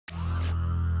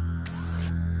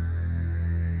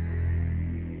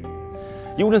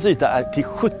Jordens yta är till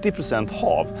 70%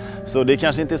 hav, så det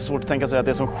kanske inte är svårt att tänka sig att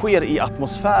det som sker i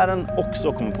atmosfären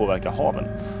också kommer påverka haven.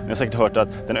 Ni har säkert hört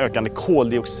att den ökande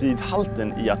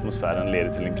koldioxidhalten i atmosfären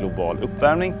leder till en global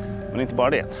uppvärmning, men inte bara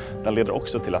det. Den leder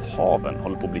också till att haven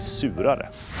håller på att bli surare.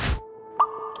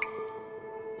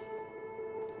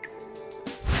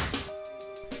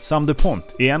 Sam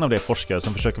DuPont är en av de forskare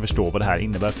som försöker förstå vad det här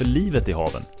innebär för livet i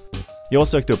haven. Jag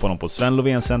sökte upp honom på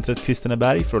Lovéncentret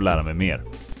Kristineberg för att lära mig mer.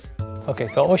 Okay,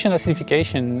 so ocean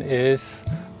acidification is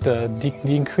the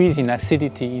increase in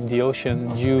acidity in the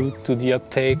ocean due to the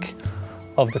uptake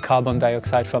of the carbon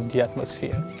dioxide from the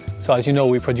atmosphere. So as you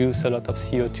know, we produce a lot of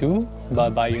CO2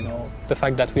 by the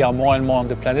fact that we are more and more on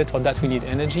the planet, for that we need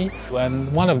energy.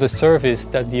 And one of the service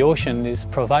that the ocean is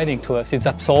providing to us is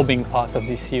absorbing part of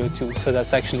this CO2. So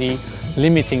that's actually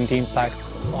limiting the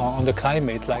impact on the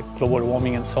climate, like global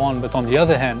warming and so on. But on the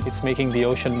other hand, it's making the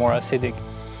ocean more acidic.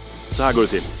 Så här går det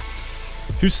till.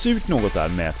 Hur surt något är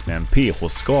mäts med en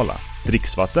pH-skala.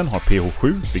 Dricksvatten har pH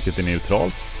 7, vilket är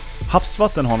neutralt.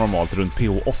 Havsvatten har normalt runt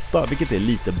pH 8, vilket är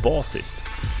lite basiskt.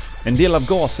 En del av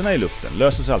gaserna i luften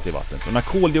löser sig alltid i vattnet, och när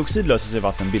koldioxid löser sig i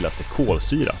vatten bildas det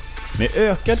kolsyra. Med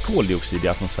ökad koldioxid i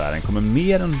atmosfären kommer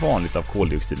mer än vanligt av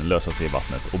koldioxiden lösa sig i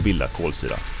vattnet och bilda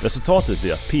kolsyra. Resultatet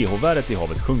blir att pH-värdet i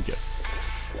havet sjunker.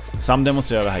 Sam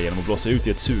demonstrerar det här genom att blåsa ut i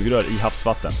ett sugrör i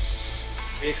havsvatten.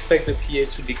 We expect the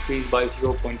pH to decrease by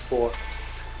 0.4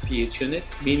 pH unit,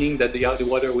 meaning that the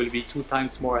water will be 2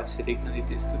 times more acidic than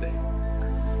it is today.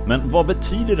 Men vad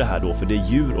betyder det här då för de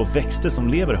djur och växter som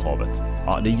lever i havet?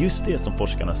 Ja, det är just det som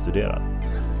forskarna studerar.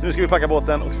 Så nu ska vi packa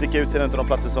båten och sticka ut till en av de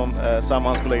platser som Sam och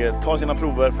hans kollegor tar sina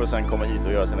prover för att sedan komma hit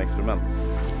och göra sina experiment.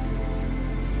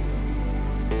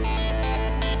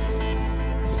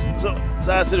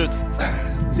 Så här ser det ut.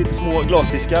 Det sitter små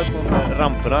glasdiskar på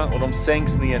ramperna och de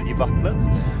sänks ner i vattnet.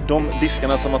 De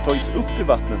diskarna som har tagits upp i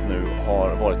vattnet nu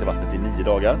har varit i vattnet i 9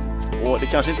 dagar. Och det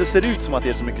kanske inte ser ut som att det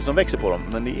är så mycket som växer på dem,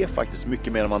 men det är faktiskt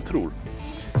mycket mer än man tror.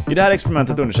 I det här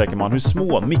experimentet undersöker man hur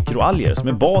små mikroalger, som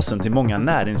är basen till många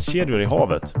näringskedjor i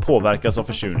havet, påverkas av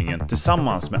försurningen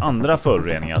tillsammans med andra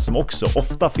föroreningar som också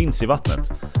ofta finns i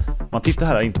vattnet. Man tittar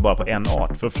här inte bara på en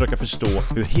art för att försöka förstå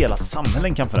hur hela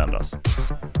samhällen kan förändras.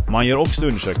 Man gör också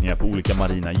undersökningar på olika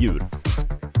marina djur.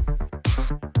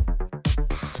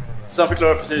 Så jag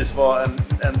förklarar precis vad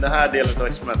den här delen av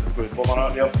experimentet går ut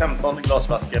på. Vi har 15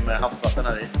 glasflaskor med havsvatten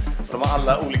här i. Och de har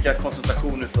alla olika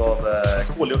koncentrationer av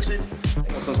koldioxid.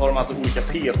 Och sen så har de alltså olika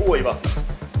pH i vattnet.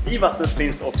 I vattnet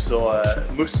finns också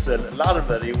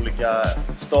mussellarver i olika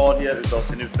stadier utav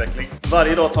sin utveckling.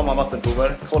 Varje dag tar man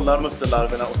vattenprover, kollar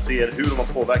mussellarverna och ser hur de har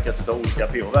påverkats av olika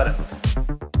pH-värden.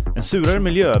 En surare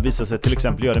miljö visar sig till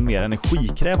exempel göra det mer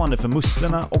energikrävande för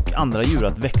musslorna och andra djur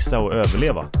att växa och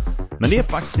överleva. Men det är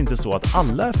faktiskt inte så att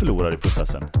alla är förlorare i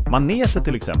processen. Maneter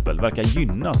till exempel verkar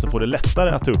gynnas och få det lättare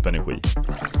att ta upp energi.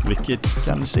 Vilket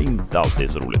kanske inte alltid är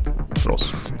så roligt för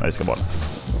oss när vi ska bada.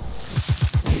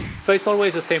 So it's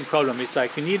always the same problem. It's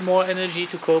like you need more energy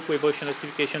to cope with ocean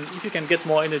acidification. If you can get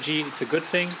more energy, it's a good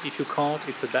thing. If you can't,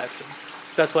 it's a bad thing.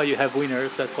 So that's why you have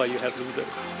winners, that's why you have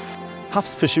losers.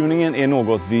 Havsförsurningen är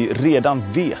något vi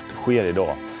redan vet sker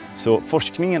idag. Så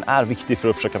forskningen är viktig för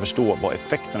att försöka förstå vad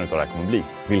effekten av det här kommer bli.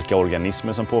 Vilka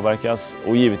organismer som påverkas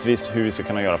och givetvis hur vi ska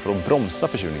kunna göra för att bromsa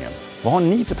försurningen. Vad har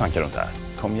ni för tankar runt det här?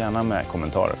 Kom gärna med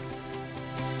kommentarer.